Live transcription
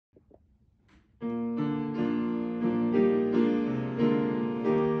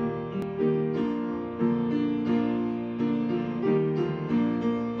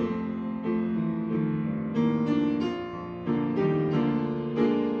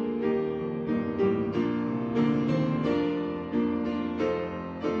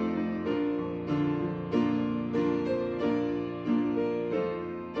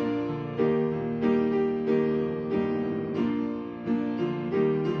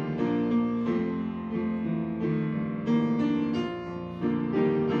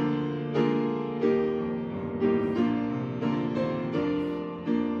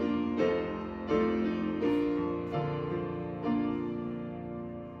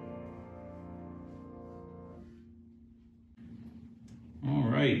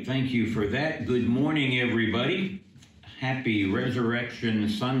Thank you for that. Good morning, everybody. Happy Resurrection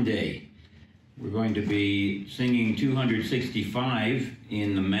Sunday. We're going to be singing 265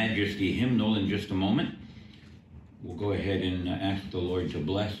 in the Majesty hymnal in just a moment. We'll go ahead and ask the Lord to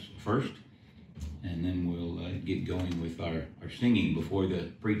bless first, and then we'll get going with our singing before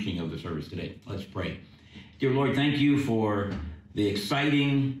the preaching of the service today. Let's pray. Dear Lord, thank you for the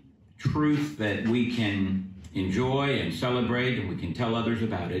exciting truth that we can enjoy and celebrate, and we can tell others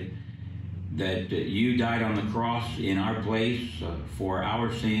about it, that you died on the cross in our place for our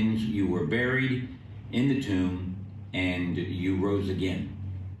sins. You were buried in the tomb, and you rose again.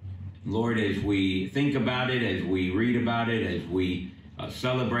 Lord, as we think about it, as we read about it, as we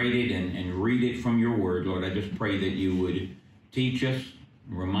celebrate it and read it from your word, Lord, I just pray that you would teach us,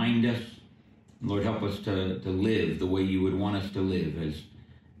 remind us. Lord, help us to live the way you would want us to live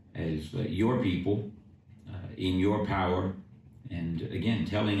as your people, in your power, and again,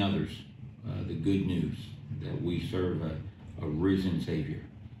 telling others the good news that we serve a risen Savior.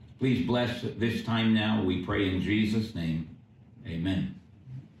 Please bless this time now, we pray in Jesus' name. Amen.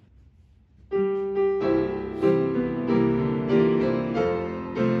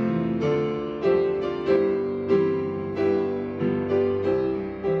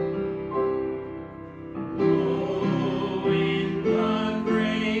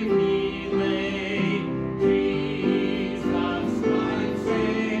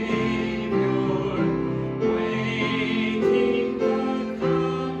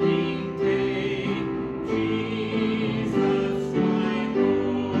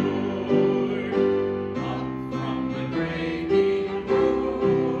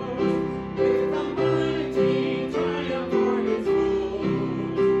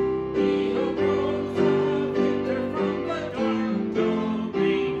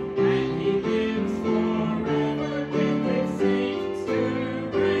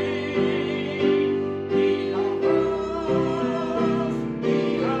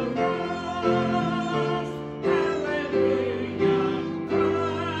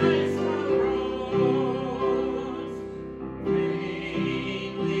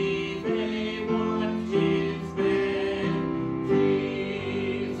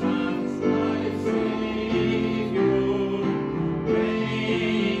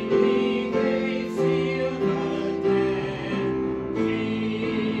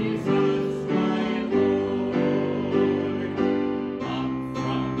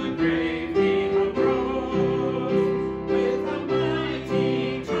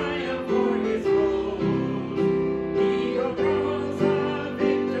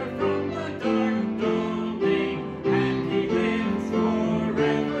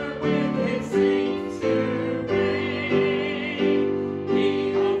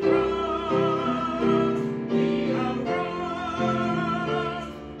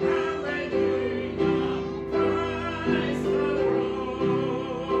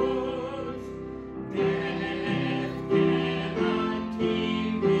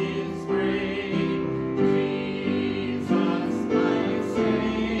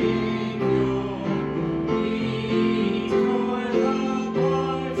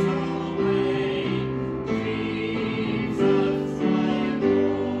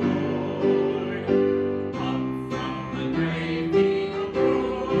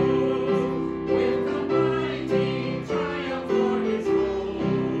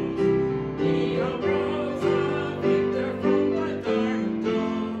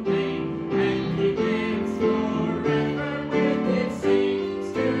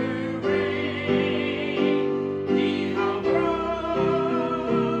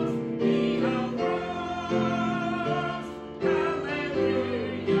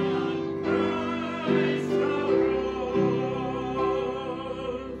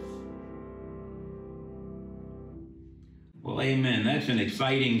 Amen. That's an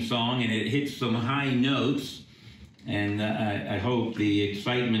exciting song, and it hits some high notes. And I hope the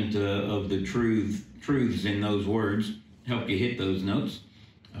excitement of the truths in those words help you hit those notes.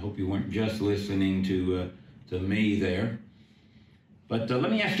 I hope you weren't just listening to me there. But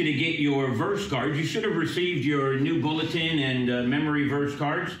let me ask you to get your verse cards. You should have received your new bulletin and memory verse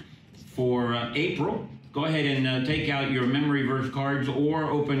cards for April. Go ahead and take out your memory verse cards or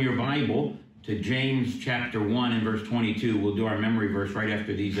open your Bible to James chapter 1 and verse 22. We'll do our memory verse right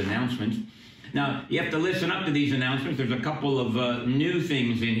after these announcements. Now, you have to listen up to these announcements. There's a couple of new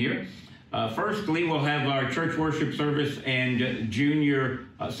things in here. Firstly, we'll have our church worship service and junior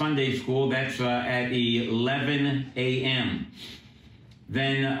Sunday school. That's at 11 a.m.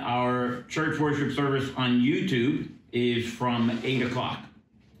 Then our church worship service on YouTube is from 8 o'clock.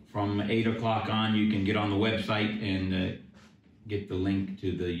 From 8 o'clock on, you can get on the website and get the link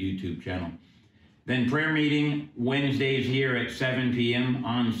to the YouTube channel. Then prayer meeting Wednesdays here at 7 p.m.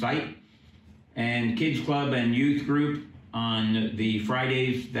 on site. And Kids Club and Youth Group on the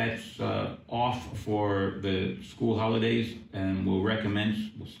Fridays. That's off for the school holidays, and we'll recommence.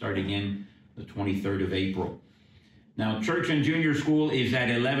 We'll start again the 23rd of April. Now, church and junior school is at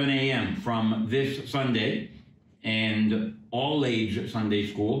 11 a.m. from this Sunday, and all age Sunday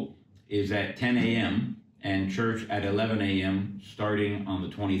school is at 10 a.m. and church at 11 a.m. starting on the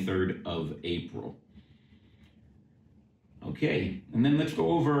 23rd of April. Okay, and then let's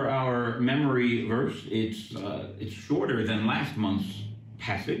go over our memory verse. It's shorter than last month's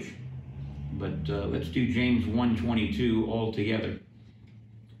passage, but let's do James 1:22 all together.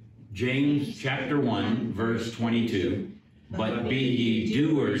 James chapter 1, verse 22. But be ye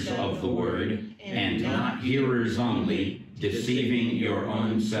doers of the word, and not hearers only, deceiving your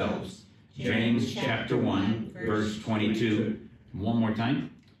own selves. James chapter 1, verse 22. One more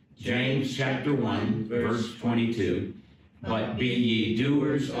time. James chapter 1, verse 22. But be ye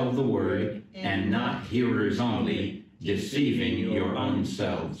doers of the word, and not hearers only, deceiving your own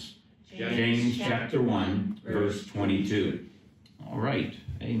selves. James chapter 1, verse 22. All right,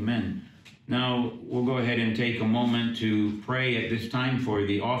 amen. Now, we'll go ahead and take a moment to pray at this time for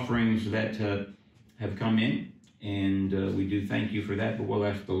the offerings that have come in. And we do thank you for that, but we'll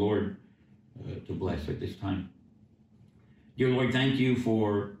ask the Lord to bless at this time. Dear Lord, thank you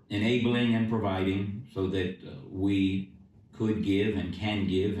for enabling and providing so that we could give and can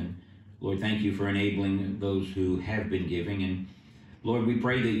give. And Lord, thank you for enabling those who have been giving. And Lord, we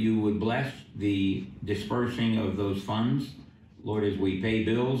pray that you would bless the dispersing of those funds. Lord, as we pay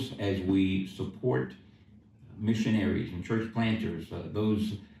bills, as we support missionaries and church planters,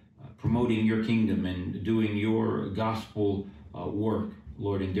 those promoting your kingdom and doing your gospel work,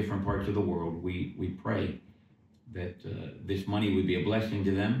 Lord, in different parts of the world, we pray that this money would be a blessing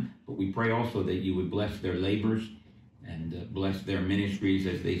to them. But we pray also that you would bless their labors and bless their ministries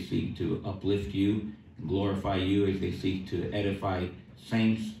as they seek to uplift you and glorify you, as they seek to edify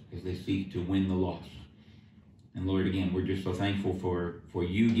saints, as they seek to win the lost. And Lord, again, we're just so thankful for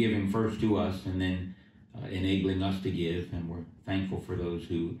you giving first to us and then enabling us to give. And we're thankful for those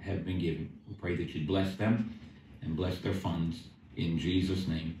who have been giving. We pray that you'd bless them and bless their funds. In Jesus'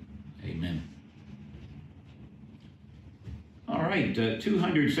 name, amen. All right,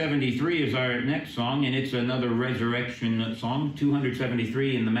 273 is our next song, and it's another resurrection song,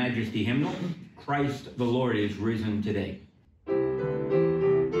 273 in the Majesty hymnal. Christ the Lord is risen today.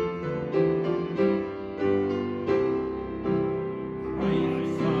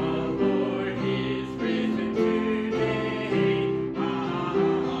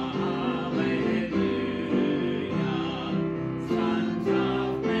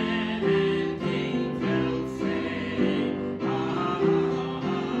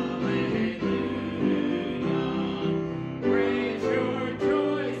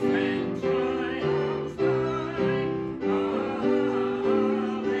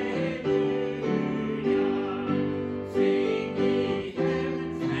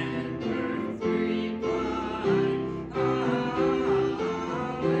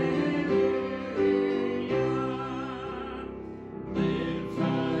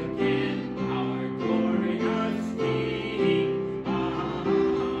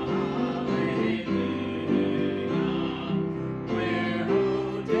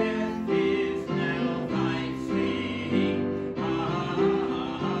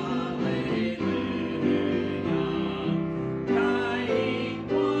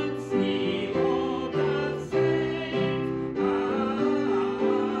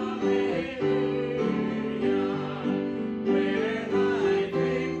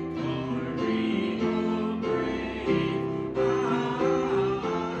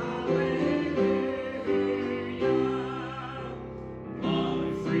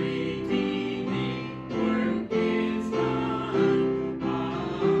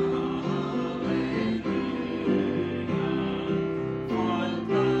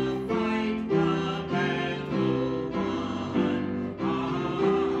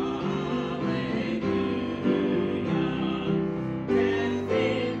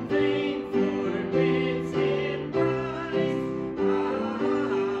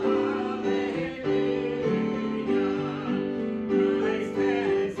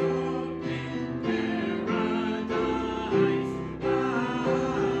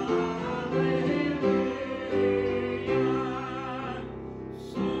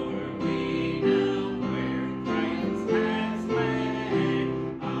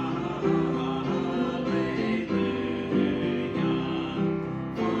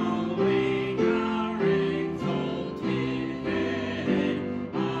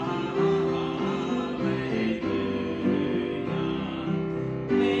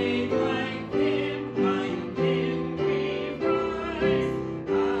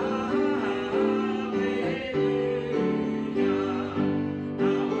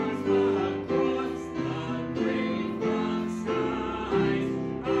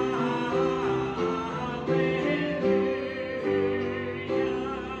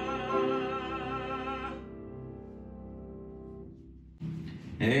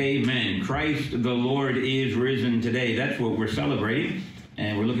 Amen. Christ the Lord is risen today. That's what we're celebrating.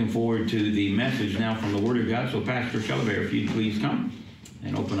 And we're looking forward to the message now from the Word of God. So Pastor Shellabear, if you'd please come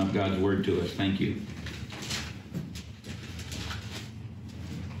and open up God's Word to us. Thank you.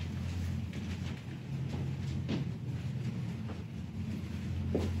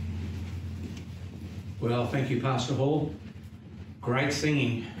 Well, thank you, Pastor Hall. Great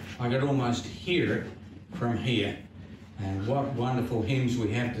singing. I could almost hear it from here. And what wonderful hymns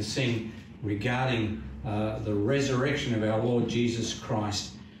we have to sing regarding the resurrection of our Lord Jesus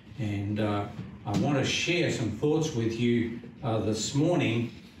Christ. And I want to share some thoughts with you this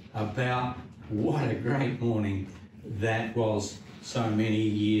morning about what a great morning that was so many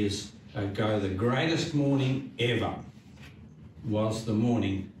years ago. The greatest morning ever was the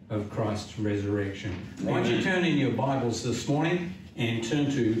morning of Christ's resurrection. Why don't you turn in your Bibles this morning and turn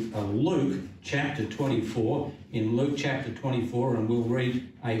to Luke chapter 24. In Luke chapter 24, and we'll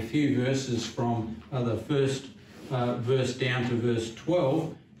read a few verses from the first verse down to verse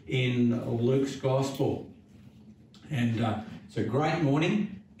 12 in Luke's Gospel. And it's a great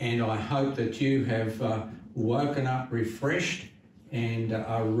morning, and I hope that you have woken up refreshed and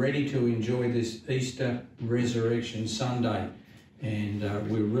are ready to enjoy this Easter Resurrection Sunday. And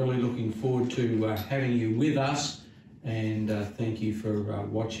we're really looking forward to having you with us, and thank you for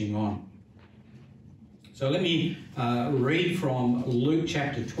watching on. So let me read from Luke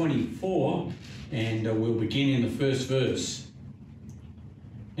chapter 24, and we'll begin in the first verse.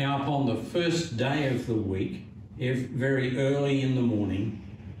 Now upon the first day of the week, very early in the morning,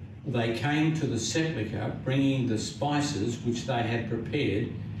 they came to the sepulchre, bringing the spices which they had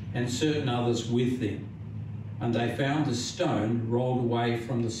prepared, and certain others with them. And they found the stone rolled away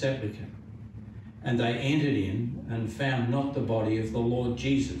from the sepulchre. And they entered in and found not the body of the Lord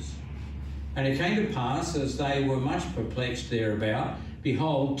Jesus. And it came to pass, as they were much perplexed thereabout,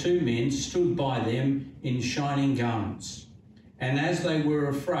 behold, two men stood by them in shining garments. And as they were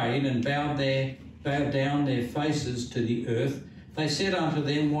afraid and bowed down their faces to the earth, they said unto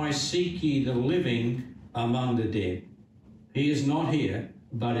them, Why seek ye the living among the dead? He is not here,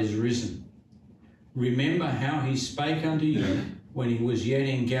 but is risen. Remember how he spake unto you when he was yet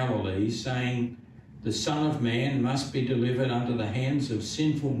in Galilee, saying, The Son of Man must be delivered unto the hands of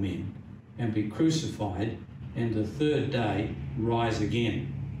sinful men, and be crucified, and the third day rise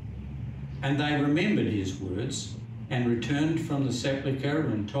again. And they remembered his words, and returned from the sepulchre,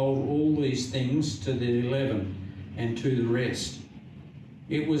 and told all these things to the 11 and to the rest.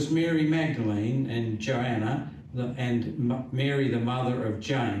 It was Mary Magdalene and Joanna, and Mary the mother of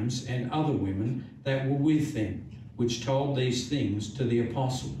James, and other women that were with them, which told these things to the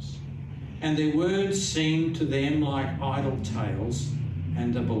apostles. And their words seemed to them like idle tales,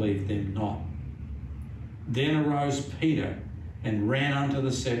 and they believed them not. Then arose Peter, and ran unto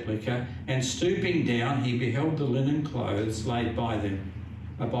the sepulchre, and stooping down, he beheld the linen clothes laid by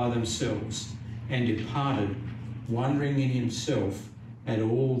themselves, and departed, wondering in himself at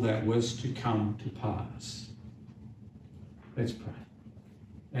all that was to come to pass. Let's pray.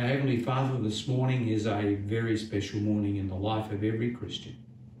 Our Heavenly Father, this morning is a very special morning in the life of every Christian.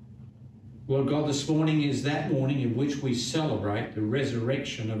 Lord God, this morning is that morning in which we celebrate the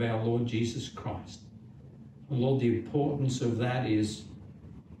resurrection of our Lord Jesus Christ. And Lord, the importance of that is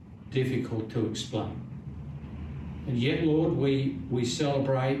difficult to explain. And yet, Lord, we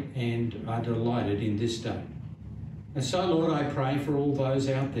celebrate and are delighted in this day. And so, Lord, I pray for all those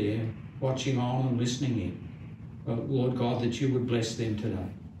out there watching on and listening in. Lord God, that you would bless them today.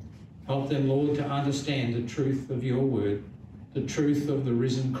 Help them, Lord, to understand the truth of your word, the truth of the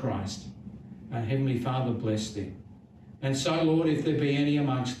risen Christ. And Heavenly Father, bless them. And so, Lord, if there be any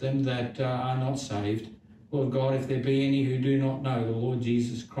amongst them that are not saved, Lord God, if there be any who do not know the Lord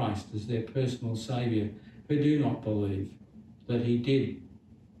Jesus Christ as their personal Saviour, who do not believe that he did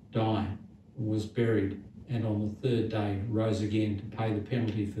die, was buried, and on the third day rose again to pay the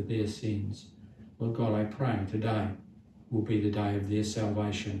penalty for their sins, Lord God, I pray today will be the day of their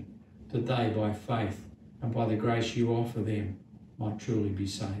salvation, that they, by faith and by the grace you offer them, might truly be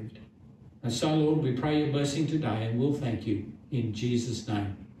saved. And so, Lord, we pray your blessing today, and we'll thank you in Jesus'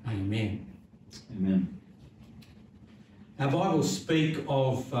 name. Amen. Amen. Our Bibles speak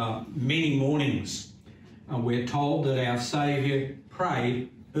of many mornings. We're told that our Saviour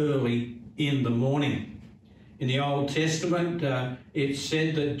prayed early in the morning. In the Old Testament, it's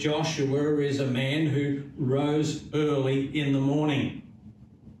said that Joshua is a man who rose early in the morning.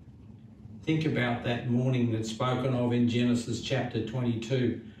 Think about that morning that's spoken of in Genesis chapter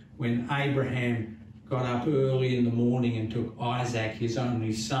 22, when Abraham got up early in the morning and took Isaac, his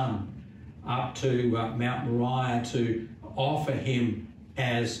only son, up to Mount Moriah to offer him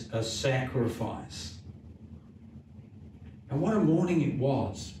as a sacrifice. And what a morning it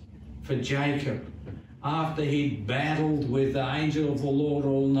was for Jacob, after he'd battled with the angel of the Lord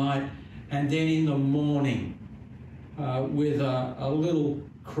all night, and then in the morning, with a little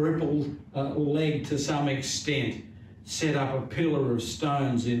crippled leg to some extent, set up a pillar of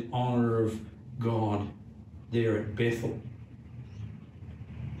stones in honour of God there at Bethel.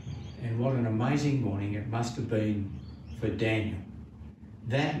 And what an amazing morning it must have been for Daniel.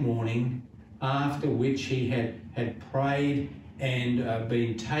 That morning, after which he had prayed and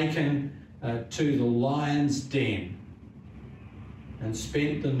been taken to the lion's den and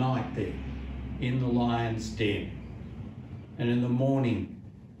spent the night there in the lion's den. And in the morning,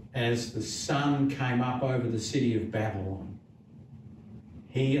 as the sun came up over the city of Babylon,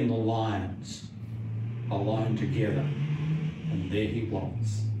 he and the lions alone together, and there he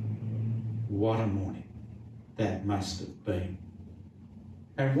was. What a morning that must have been.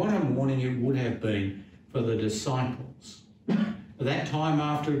 And what a morning it would have been for the disciples. At that time,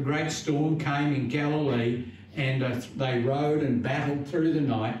 after a great storm came in Galilee, and they rode and battled through the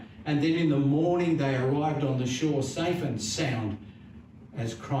night, and then in the morning they arrived on the shore safe and sound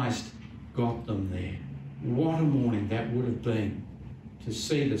as Christ got them there. What a morning that would have been to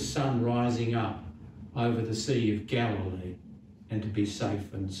see the sun rising up over the Sea of Galilee and to be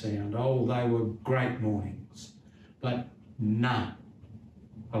safe and sound. Oh, they were great mornings, but none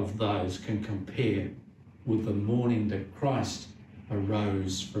of those can compare with the morning that Christ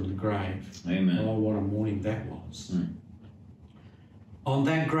arose from the grave. Amen. Oh, what a morning that was. On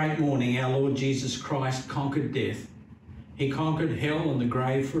that great morning, our Lord Jesus Christ conquered death. He conquered hell and the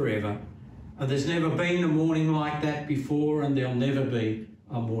grave forever. And there's never been a morning like that before, and there'll never be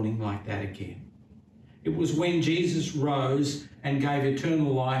a morning like that again. It was when Jesus rose and gave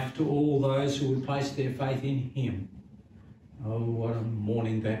eternal life to all those who would place their faith in him. Oh, what a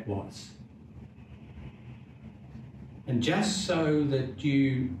morning that was. And just so that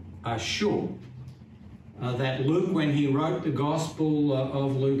you are sure that Luke, when he wrote the Gospel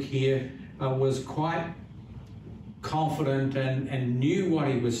of Luke here, was quite confident and knew what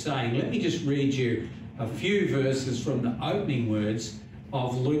he was saying, let me just read you a few verses from the opening words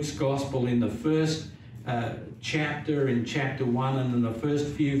of Luke's Gospel in the first chapter, in chapter 1, and in the first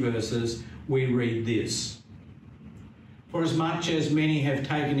few verses we read this. For as much as many have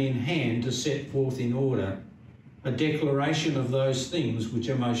taken in hand to set forth in order a declaration of those things which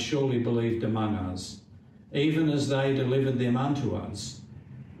are most surely believed among us, even as they delivered them unto us,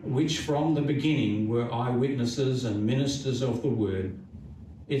 which from the beginning were eyewitnesses and ministers of the word,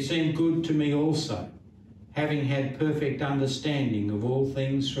 it seemed good to me also, having had perfect understanding of all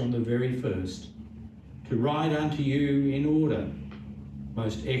things from the very first, to write unto you in order,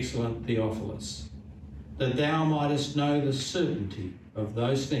 most excellent Theophilus, that thou mightest know the certainty of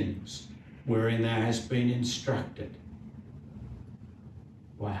those things wherein thou hast been instructed.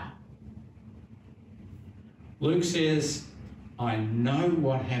 Wow. Luke says, I know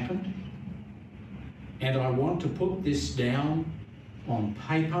what happened, and I want to put this down on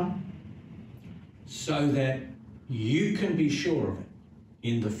paper so that you can be sure of it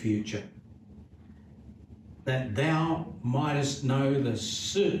in the future, that thou mightest know the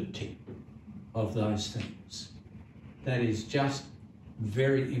certainty of those things. That is just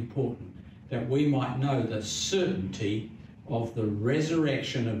very important, that we might know the certainty of the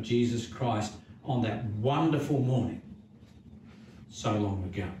resurrection of Jesus Christ on that wonderful morning so long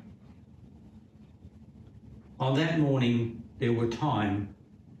ago. On that morning, there was time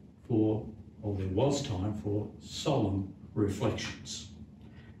for solemn reflections.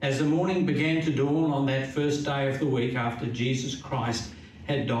 As the morning began to dawn on that first day of the week after Jesus Christ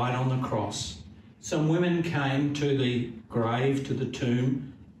had died on the cross, some women came to the grave, to the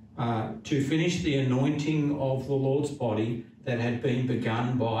tomb, to finish the anointing of the Lord's body that had been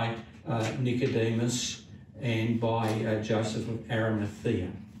begun by Nicodemus and by Joseph of Arimathea.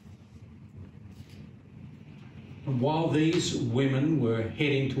 And while these women were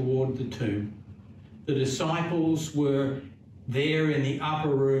heading toward the tomb, the disciples were there in the upper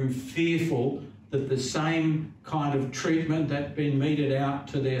room, fearful that the same kind of treatment that had been meted out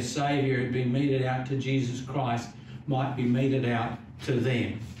to their Saviour had been meted out to Jesus Christ might be meted out to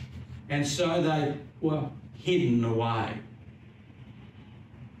them. And so they were hidden away.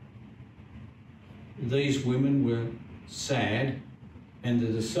 These women were sad, and the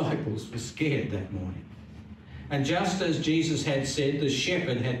disciples were scared that morning. And just as Jesus had said, the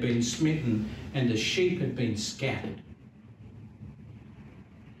shepherd had been smitten and the sheep had been scattered.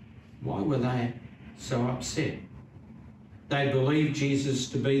 Why were they so upset? They believed Jesus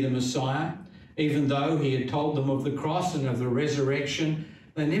to be the Messiah, even though he had told them of the cross and of the resurrection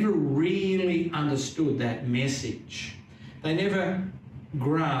They never really understood that message. They never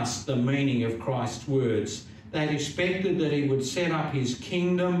grasped the meaning of Christ's words. They'd expected that he would set up his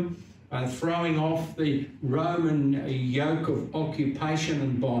kingdom, throwing off the Roman yoke of occupation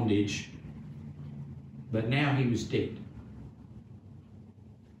and bondage. But now he was dead.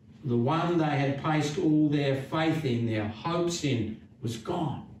 The one they had placed all their faith in, their hopes in, was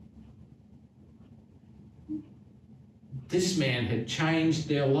gone. This man had changed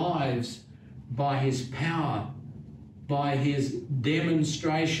their lives by his power, by his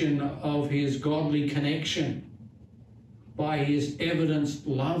demonstration of his godly connection, by his evidenced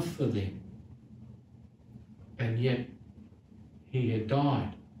love for them. And yet he had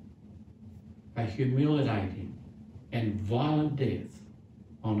died a humiliating and violent death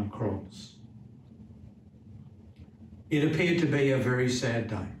on a cross. It appeared to be a very sad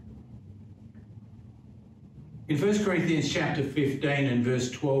day. In 1 Corinthians chapter 15 and verse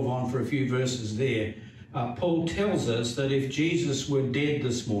 12 on for a few verses there, Paul tells us that if Jesus were dead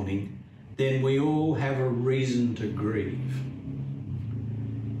this morning, then we all have a reason to grieve.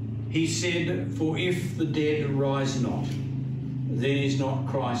 He said, "For if the dead rise not, then is not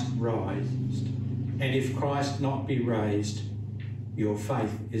Christ raised. And if Christ not be raised, your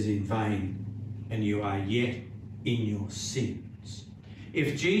faith is in vain, and you are yet in your sins."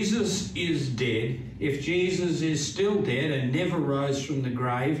 If Jesus is dead, if Jesus is still dead and never rose from the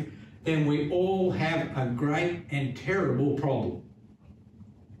grave, then we all have a great and terrible problem.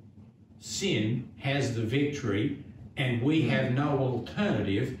 Sin has the victory, and we have no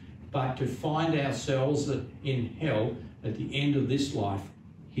alternative but to find ourselves in hell at the end of this life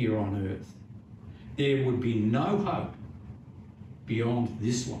here on earth. There would be no hope beyond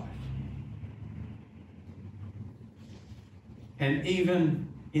this life. And even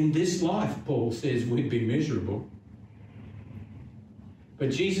in this life, Paul says, we'd be miserable.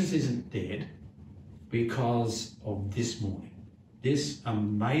 But Jesus isn't dead because of this morning, this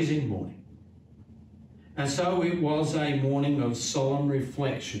amazing morning. And so it was a morning of solemn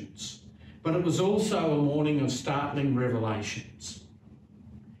reflections, but it was also a morning of startling revelations.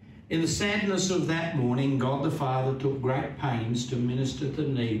 In the sadness of that morning, God the Father took great pains to minister to the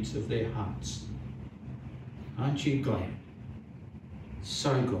needs of their hearts. Aren't you glad?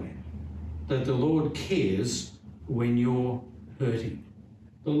 So glad that the Lord cares when you're hurting.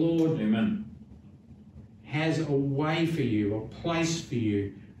 The Lord Amen. has a way for you, a place for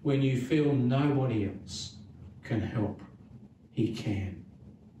you when you feel nobody else can help. He can.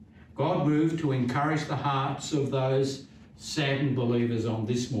 God moved to encourage the hearts of those saddened believers on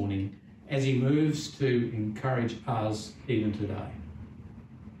this morning as he moves to encourage us even today.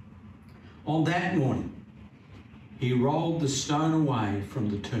 On that morning, he rolled the stone away from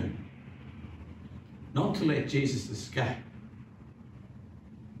the tomb, not to let Jesus escape,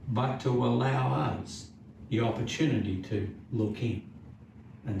 but to allow us the opportunity to look in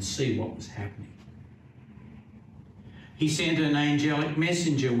and see what was happening. He sent an angelic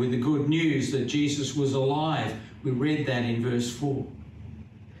messenger with the good news that Jesus was alive. We read that in verse 4.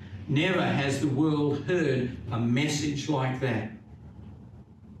 Never has the world heard a message like that.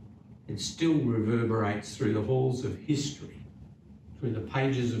 It still reverberates through the halls of history, through the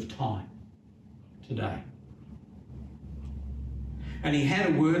pages of time today. And he had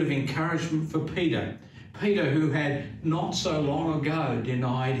a word of encouragement for Peter. Peter, who had not so long ago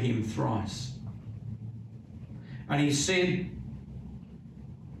denied him thrice. And he said,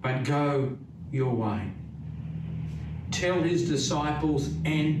 "But go your way. Tell his disciples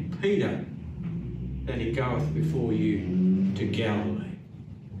and Peter that he goeth before you to Galilee."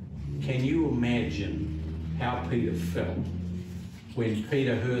 Can you imagine how Peter felt when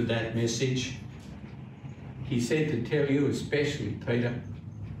Peter heard that message? He said to tell you especially, Peter,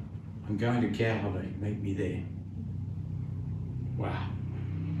 I'm going to Galilee, meet me there. Wow.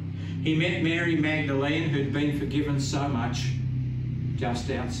 He met Mary Magdalene, who'd been forgiven so much, just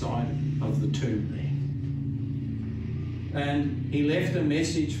outside of the tomb there. And he left a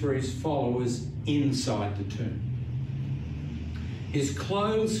message for his followers inside the tomb. His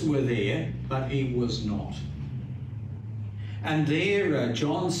clothes were there, but he was not. And there,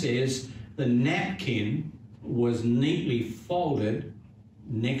 John says, the napkin was neatly folded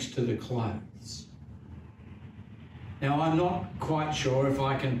next to the clothes. Now, I'm not quite sure if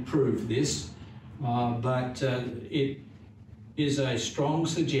I can prove this, but it is a strong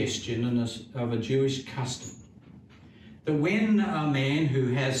suggestion of a Jewish custom that when a man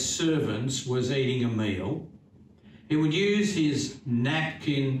who has servants was eating a meal, he would use his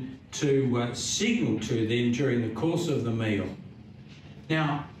napkin to signal to them during the course of the meal.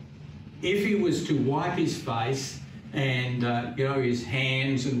 Now, if he was to wipe his face, and his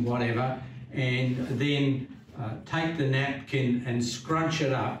hands and whatever, and then take the napkin and scrunch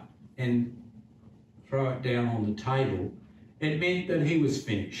it up and throw it down on the table, it meant that he was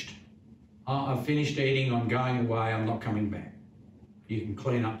finished. I've finished eating, I'm going away, I'm not coming back. You can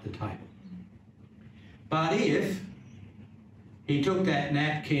clean up the table. But if he took that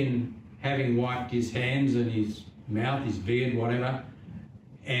napkin, having wiped his hands and his mouth, his beard, whatever,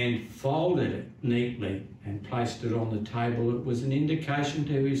 and folded it neatly and placed it on the table, it was an indication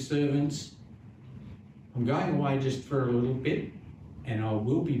to his servants, I'm going away just for a little bit and I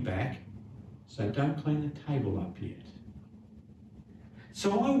will be back, so don't clean the table up yet.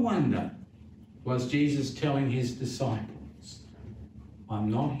 So I wonder, was Jesus telling his disciples, I'm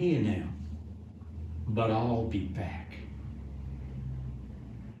not here now, but I'll be back?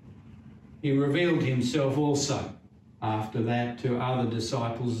 He revealed himself also after that to other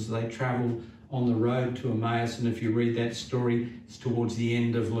disciples as they travelled on the road to Emmaus. And if you read that story, it's towards the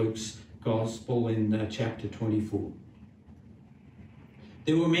end of Luke's Gospel in chapter 24.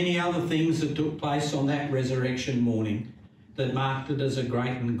 There were many other things that took place on that resurrection morning that marked it as a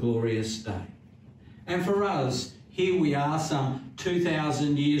great and glorious day. And for us, here we are some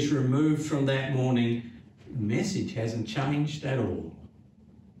 2,000 years removed from that morning. The message hasn't changed at all.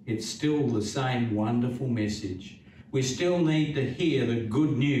 It's still the same wonderful message. We still need to hear the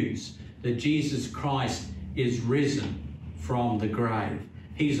good news that Jesus Christ is risen from the grave.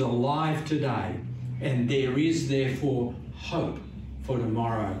 He's alive today, and there is therefore hope for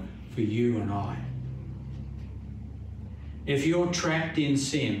tomorrow for you and I. If you're trapped in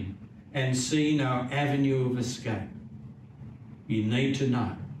sin and see no avenue of escape, you need to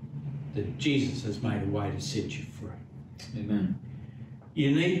know that Jesus has made a way to set you free. Amen.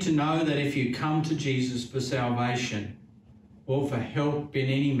 You need to know that if you come to Jesus for salvation or for help in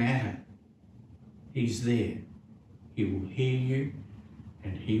any matter, he's there. He will hear you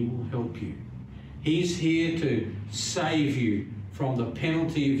and he will help you. He's here to save you from the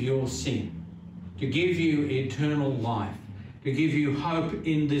penalty of your sin, to give you eternal life, to give you hope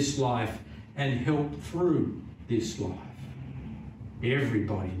in this life and help through this life.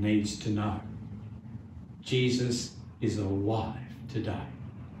 Everybody needs to know Jesus is alive today.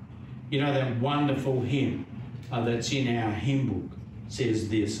 You know, that wonderful hymn that's in our hymn book says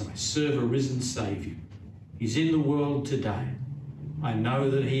this, I serve a risen Saviour. He's in the world today. I know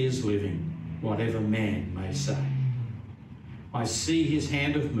that he is living, whatever man may say. I see his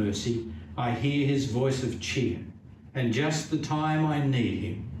hand of mercy. I hear his voice of cheer. And just the time I need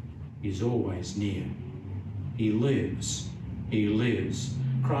him, he's always near. He lives. He lives.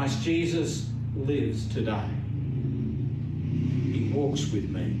 Christ Jesus lives today. He walks with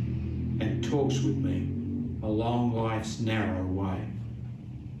me and talks with me along life's narrow way.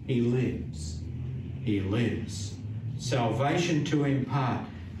 He lives. He lives. Salvation to impart.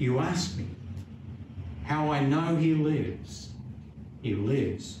 You ask me how I know he lives. He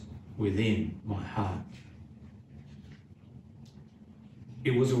lives within my heart.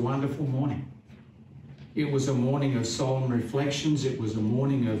 It was a wonderful morning. It was a morning of solemn reflections. It was a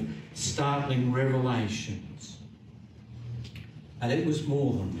morning of startling revelations. And it was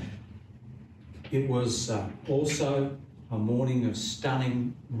more than that. It was also a morning of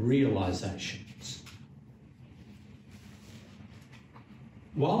stunning realizations.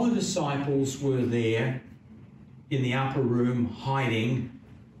 While the disciples were there in the upper room hiding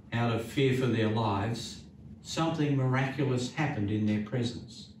out of fear for their lives, something miraculous happened in their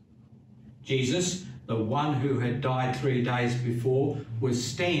presence. Jesus, the one who had died 3 days before, was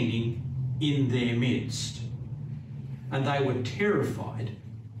standing in their midst. And they were terrified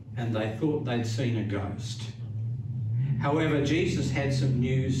and they thought they'd seen a ghost. However, Jesus had some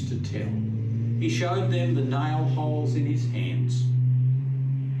news to tell. He showed them the nail holes in his hands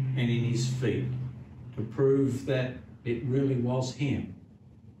and in his feet to prove that it really was him.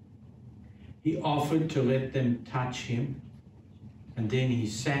 He offered to let them touch him, and then he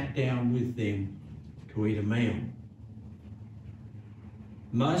sat down with them to eat a meal.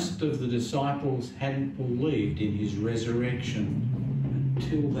 Most of the disciples hadn't believed in his resurrection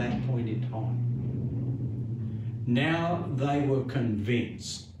until that point in time. Now they were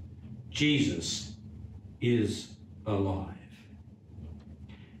convinced Jesus is alive.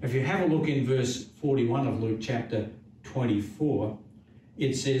 If you have a look in verse 41 of Luke chapter 24,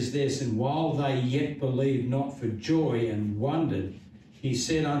 it says this, and while they yet believed not for joy and wondered, he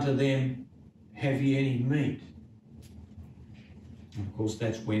said unto them, have ye any meat? And of course,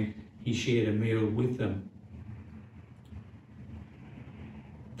 that's when he shared a meal with them.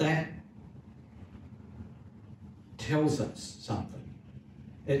 That tells us something.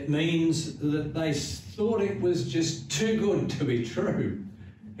 It means that they thought it was just too good to be true.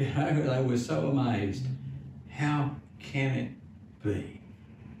 You know, they were so amazed. How can it be?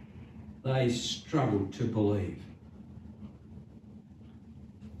 They struggled to believe.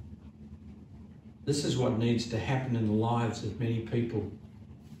 This is what needs to happen in the lives of many people.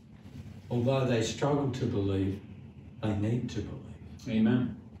 Although they struggle to believe, they need to believe.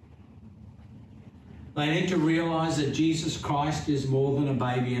 Amen. They need to realise that Jesus Christ is more than a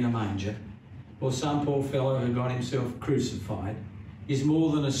baby in a manger, or some poor fellow who got himself crucified. He's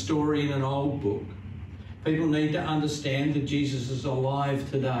more than a story in an old book. People need to understand that Jesus is alive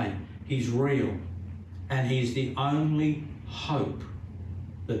today. He's real, and he's the only hope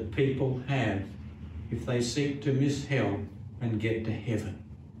that people have if they seek to miss hell and get to heaven.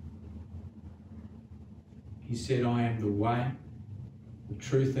 He said, I am the way, the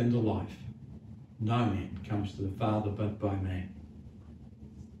truth, and the life. No man comes to the Father but by me.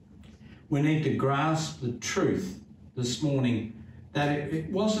 We need to grasp the truth this morning that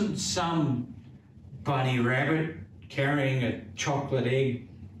it wasn't some bunny rabbit carrying a chocolate egg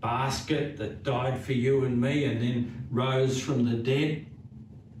basket that died for you and me and then rose from the dead.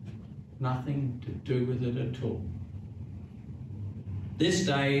 Nothing to do with it at all. This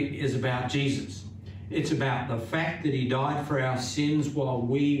day is about Jesus. It's about the fact that he died for our sins while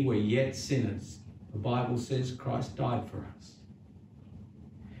we were yet sinners. The Bible says Christ died for us.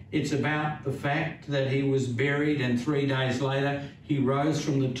 It's about the fact that he was buried and 3 days later he rose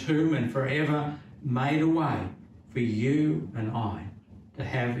from the tomb and forever made a way for you and I to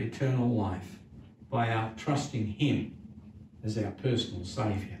have eternal life by our trusting him as our personal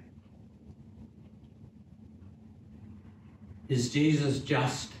Saviour. Is Jesus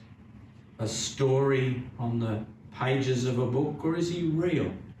just a story on the pages of a book, or is he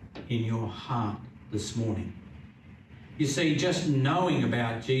real in your heart this morning? You see, just knowing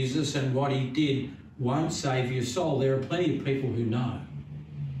about Jesus and what he did won't save your soul. There are plenty of people who know.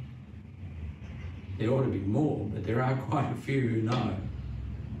 There ought to be more, but there are quite a few who know.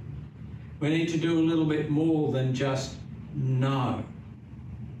 We need to do a little bit more than just know.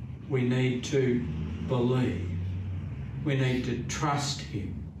 We need to believe. We need to trust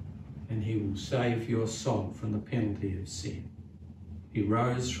him, and he will save your soul from the penalty of sin. He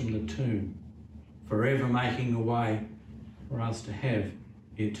rose from the tomb, forever making a way for us to have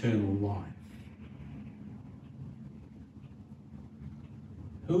eternal life.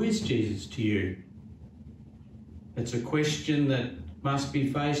 Who is Jesus to you? It's a question that must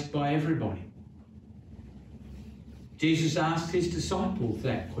be faced by everybody. Jesus asked his disciples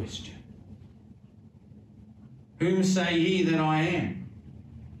that question. Whom say ye that I am?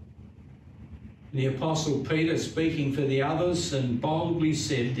 The Apostle Peter, speaking for the others, and boldly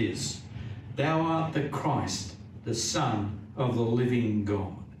said this, Thou art the Christ, the Son of the living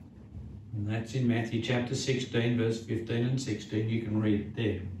God. And that's in Matthew chapter 16, verse 15 and 16. You can read it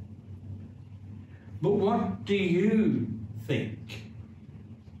there. But what do you think?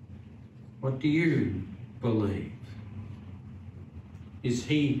 What do you believe? Is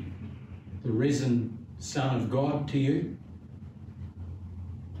he the risen Son of God to you?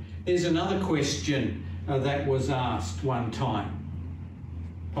 There's another question that was asked one time.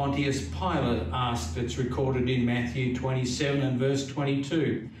 Pontius Pilate asked, it's recorded in Matthew 27 and verse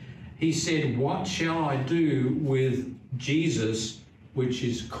 22. He said, What shall I do with Jesus, which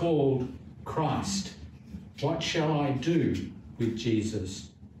is called Christ? What shall I do with Jesus,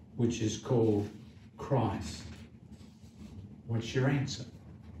 which is called Christ? What's your answer?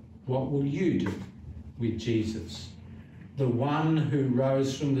 What will you do with Jesus? The one who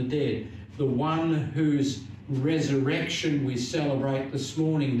rose from the dead, the one whose resurrection we celebrate this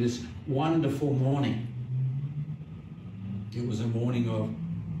morning, this wonderful morning. It was a morning of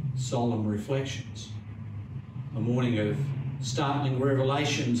solemn reflections, a morning of startling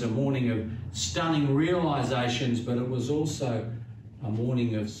revelations, a morning of stunning realizations, but it was also a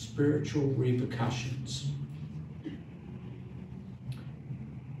morning of spiritual repercussions.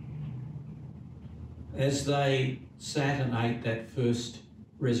 As they sat and ate that first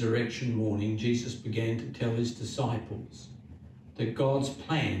resurrection morning, Jesus began to tell his disciples that God's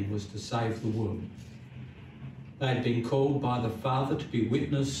plan was to save the world. They had been called by the Father to be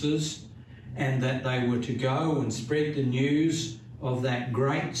witnesses, and that they were to go and spread the news of that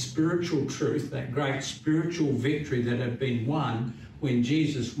great spiritual truth, that great spiritual victory that had been won when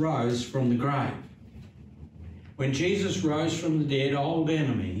Jesus rose from the grave. When Jesus rose from the dead, old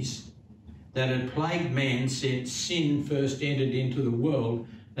enemies that had plagued man since sin first entered into the world,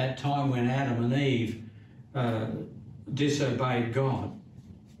 that time when Adam and Eve disobeyed God,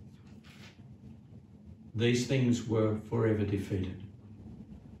 these things were forever defeated.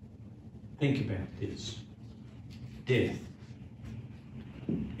 Think about this. Death.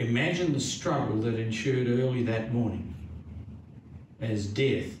 Imagine the struggle that ensued early that morning as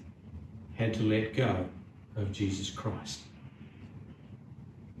death had to let go of Jesus Christ.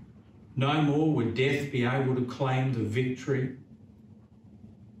 No more would death be able to claim the victory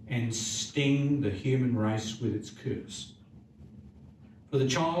and sting the human race with its curse. For the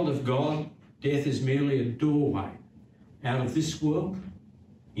child of God, death is merely a doorway out of this world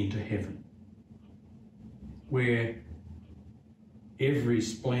into heaven, where every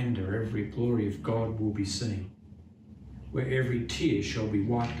splendour, every glory of God will be seen, where every tear shall be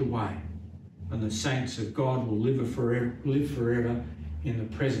wiped away, and the saints of God will live forever in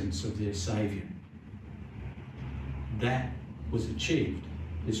the presence of their Saviour. That was achieved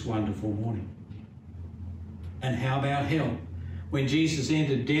this wonderful morning. And how about hell? When Jesus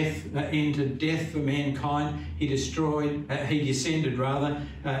entered death for mankind, he descended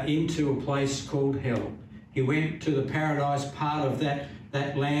into a place called hell. He went to the paradise part of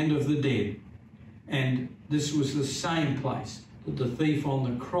that land of the dead. And this was the same place that the thief on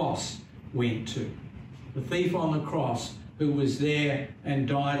the cross went to. The thief on the cross, who was there and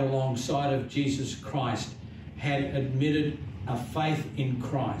died alongside of Jesus Christ, had admitted a faith in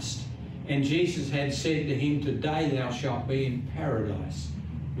Christ. And Jesus had said to him, "Today thou shalt be in paradise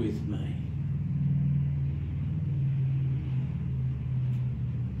with me."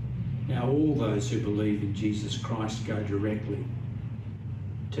 Now all those who believe in Jesus Christ go directly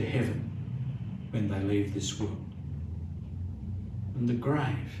to heaven when they leave this world. And the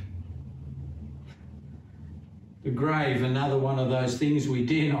grave. The grave, another one of those things we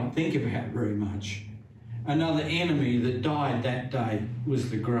dare not think about very much. Another enemy that died that day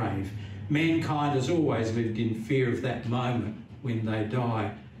was the grave. Mankind has always lived in fear of that moment when they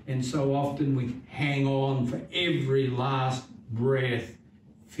die. And so often we hang on for every last breath,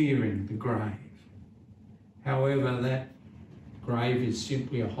 fearing the grave. However, that grave is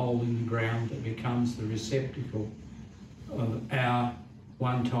simply a hole in the ground that becomes the receptacle of our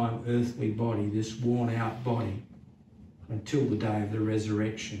one-time earthly body, this worn-out body, until the day of the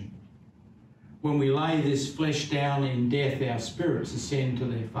resurrection. When we lay this flesh down in death, our spirits ascend to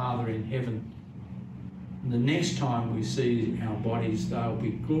their Father in heaven. And the next time we see our bodies, they'll be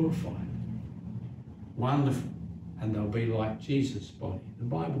glorified, wonderful, and they'll be like Jesus' body. The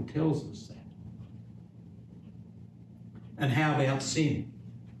Bible tells us that. And how about sin?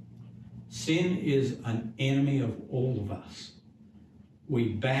 Sin is an enemy of all of us. We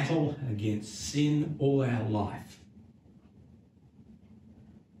battle against sin all our life.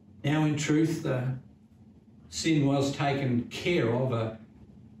 Now, in truth, sin was taken care of a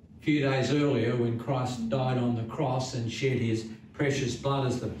few days earlier when Christ died on the cross and shed his precious blood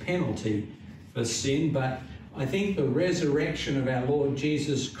as the penalty for sin. But I think the resurrection of our Lord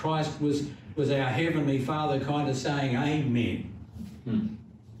Jesus Christ was our Heavenly Father kind of saying, Amen.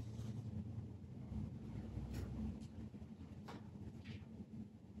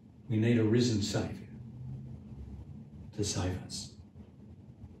 We need a risen Saviour to save us.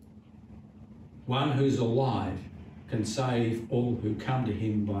 One who's alive can save all who come to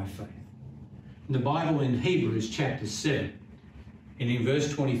him by faith. In the Bible, in Hebrews chapter 7, and in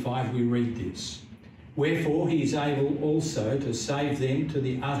verse 25, we read this: "Wherefore he is able also to save them to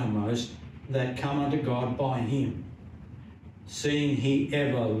the uttermost that come unto God by him, seeing he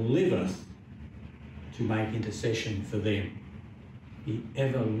ever liveth to make intercession for them." He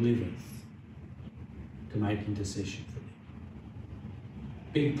ever liveth to make intercession for them.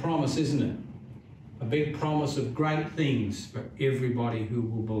 Big promise, isn't it? A big promise of great things for everybody who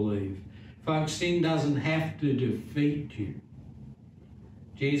will believe. Folks, sin doesn't have to defeat you.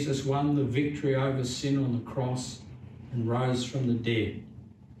 Jesus won the victory over sin on the cross and rose from the dead.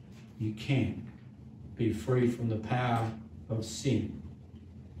 You can be free from the power of sin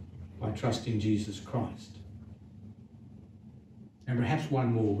by trusting Jesus Christ. And perhaps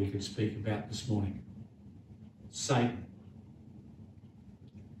one more we could speak about this morning. Satan.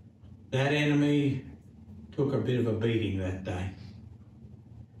 That enemy took a bit of a beating that day.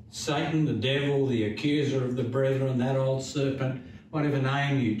 Satan, the devil, the accuser of the brethren, that old serpent, whatever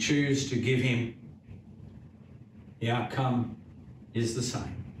name you choose to give him, the outcome is the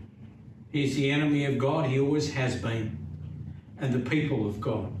same. He's the enemy of God. He always has been. And the people of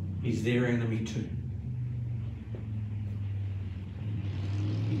God, he's their enemy too.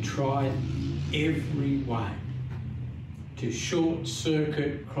 He tried every way to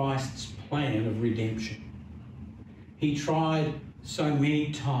short-circuit Christ's plan of redemption. He tried so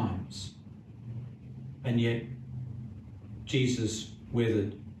many times, and yet Jesus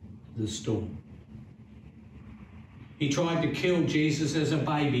weathered the storm. He tried to kill Jesus as a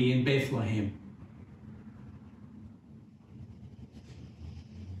baby in Bethlehem.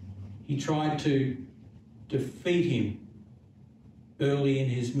 He tried to defeat him early in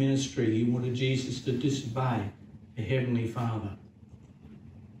his ministry. He wanted Jesus to disobey the Heavenly Father.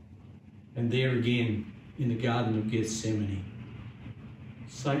 And there again, in the Garden of Gethsemane,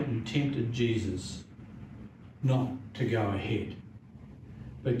 Satan tempted Jesus not to go ahead.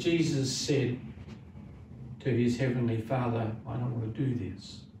 But Jesus said to his Heavenly Father, I don't want to do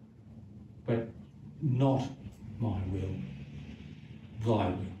this, but not my will, thy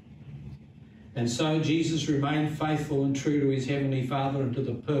will. And so Jesus remained faithful and true to his Heavenly Father and to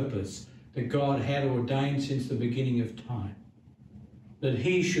the purpose that God had ordained since the beginning of time, that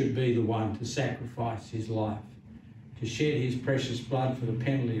he should be the one to sacrifice his life, to shed his precious blood for the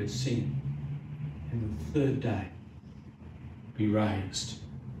penalty of sin, and the third day be raised,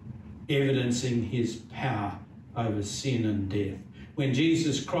 evidencing his power over sin and death. When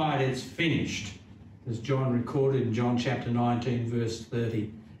Jesus cried, it's finished, as John recorded in John chapter 19, verse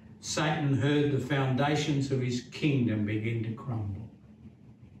 30, Satan heard the foundations of his kingdom begin to crumble.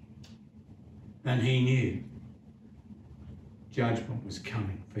 And he knew judgment was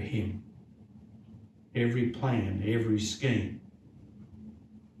coming for him. Every plan, every scheme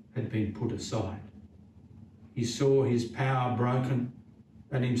had been put aside. He saw his power broken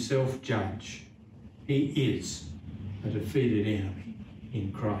and himself judged. He is a defeated enemy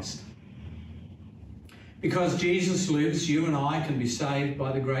in Christ. Because Jesus lives, you and I can be saved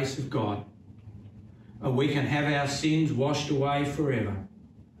by the grace of God. We can have our sins washed away forever.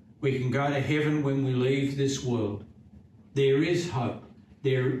 We can go to heaven when we leave this world. There is hope,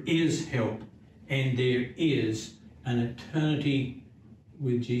 there is help, and there is an eternity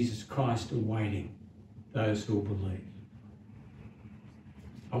with Jesus Christ awaiting those who will believe.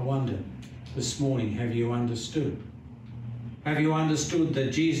 I wonder, this morning, have you understood? Have you understood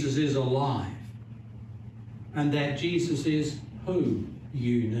that Jesus is alive and that Jesus is who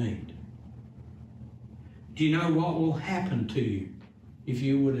you need? Do you know what will happen to you if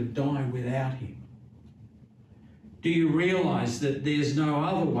you were to die without him? Do you realise that there's no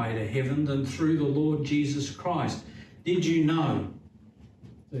other way to heaven than through the Lord Jesus Christ? Did you know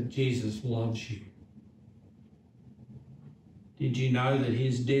that Jesus loves you? Did you know that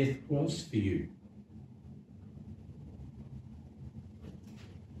his death was for you?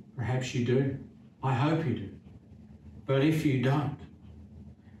 Perhaps you do. I hope you do. But if you don't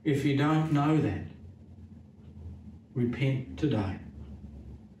know that, repent today.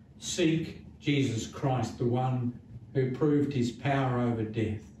 Seek Jesus Christ, the one who proved his power over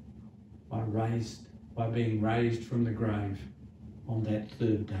death by being raised from the grave on that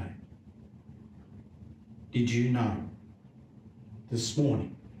third day. Did you know this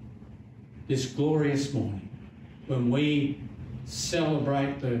morning, this glorious morning, when we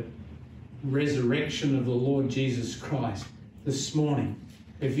celebrate the resurrection of the Lord Jesus Christ, this morning,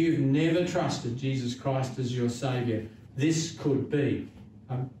 if you've never trusted Jesus Christ as your Saviour, this could be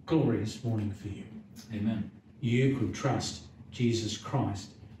a glorious morning for you. Amen. You could trust Jesus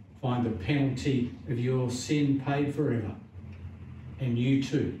Christ, find the penalty of your sin paid forever, and you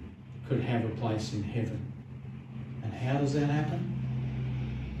too could have a place in heaven. And how does that happen?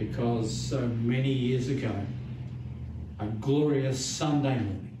 Because so many years ago, a glorious Sunday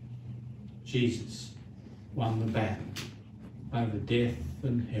morning, Jesus won the battle over death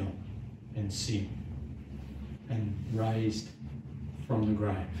and hell and sin and raised from the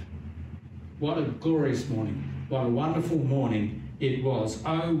grave. What a glorious morning. What a wonderful morning it was.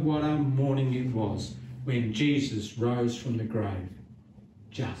 Oh, what a morning it was when Jesus rose from the grave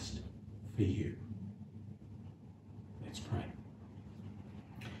just for you. Let's pray.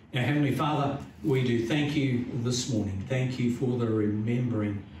 Now, Heavenly Father, we do thank you this morning. Thank you for the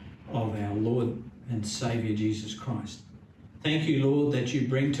remembering of our Lord and Saviour Jesus Christ. Thank you, Lord, that you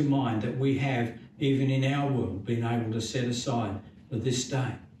bring to mind that we have, even in our world, been able to set aside for this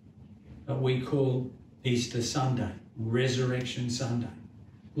day that we call Easter Sunday, Resurrection Sunday.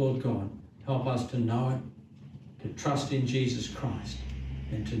 Lord God, help us to know it, to trust in Jesus Christ,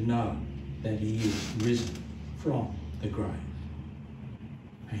 and to know that he is risen from the grave.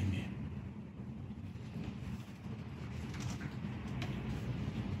 Amen.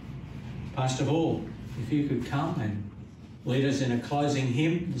 Pastor Hall, if you could come and lead us in a closing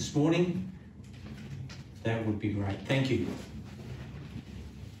hymn this morning, that would be great. Thank you.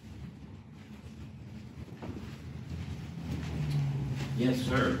 Yes,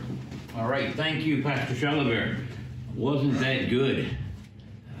 sir. All right. Thank you, Pastor Shellabear. Wasn't that good?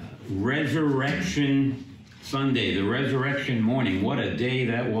 Resurrection Sunday, the resurrection morning. What a day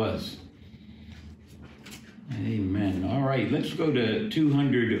that was. Amen. All right, let's go to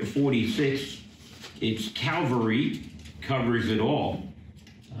 246. It's Calvary covers it all.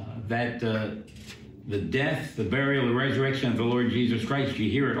 The death, the burial, the resurrection of the Lord Jesus Christ, you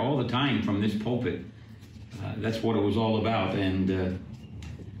hear it all the time from this pulpit. That's what it was all about, and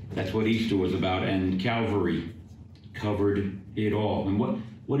that's what Easter was about, and Calvary covered it all. And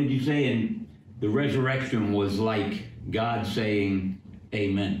what did you say? And the resurrection was like God saying,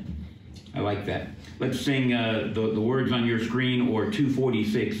 Amen. I like that. Let's sing the words on your screen, or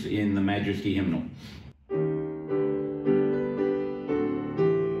 246 in the Majesty Hymnal.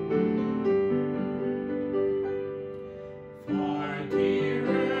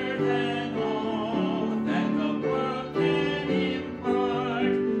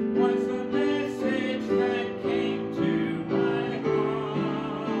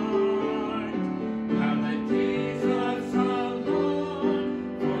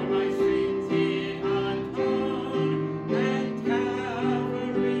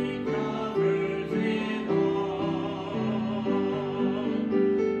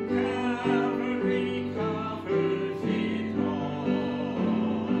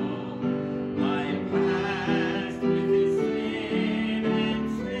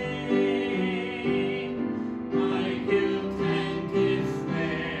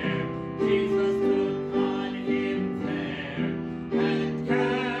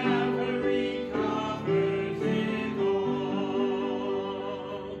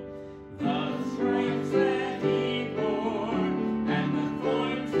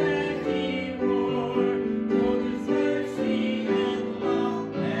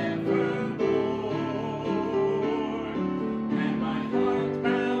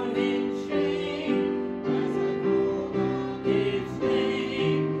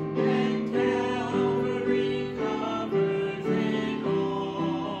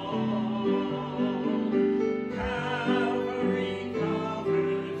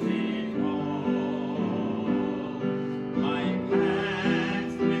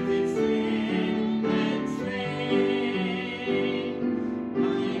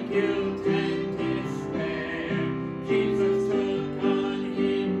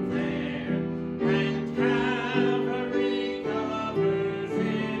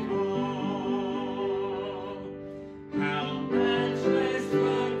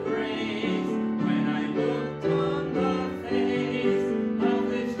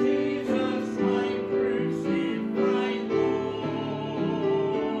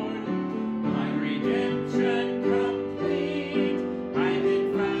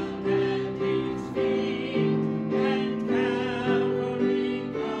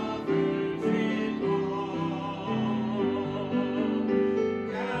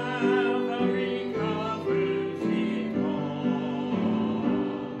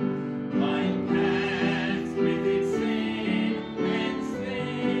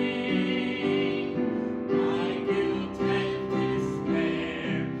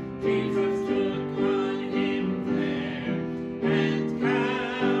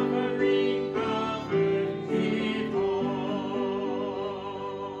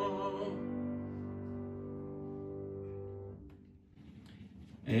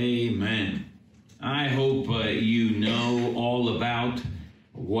 Amen. I hope you know all about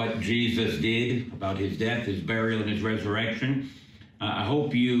what Jesus did, about his death, his burial, and his resurrection. I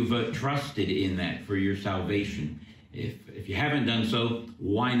hope you've trusted in that for your salvation. If you haven't done so,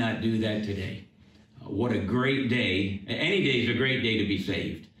 why not do that today? What a great day. Any day is a great day to be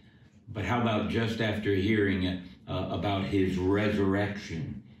saved. But how about just after hearing about his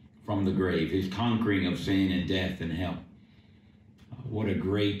resurrection from the grave, his conquering of sin and death and hell? What a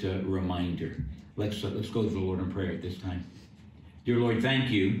great reminder. Let's go to the Lord in prayer at this time. Dear Lord, thank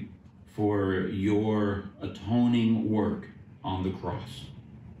you for your atoning work on the cross,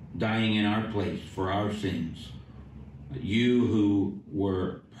 dying in our place for our sins. You who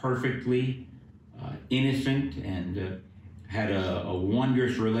were perfectly innocent and had a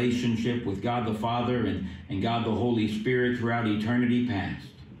wondrous relationship with God the Father and God the Holy Spirit throughout eternity past.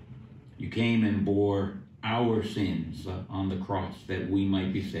 You came and bore our sins on the cross that we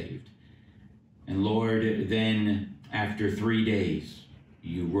might be saved. And Lord, then after 3 days,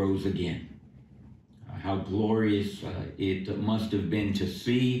 you rose again. How glorious it must have been to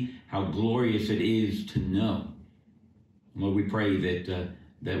see, how glorious it is to know. Lord, we pray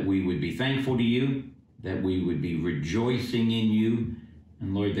that we would be thankful to you, that we would be rejoicing in you,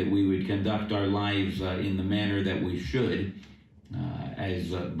 and Lord, that we would conduct our lives in the manner that we should as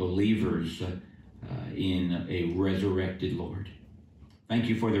believers in a resurrected Lord. Thank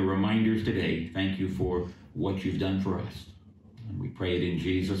you for the reminders today. Thank you for what you've done for us. And we pray it in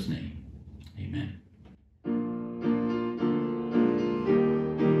Jesus' name. Amen.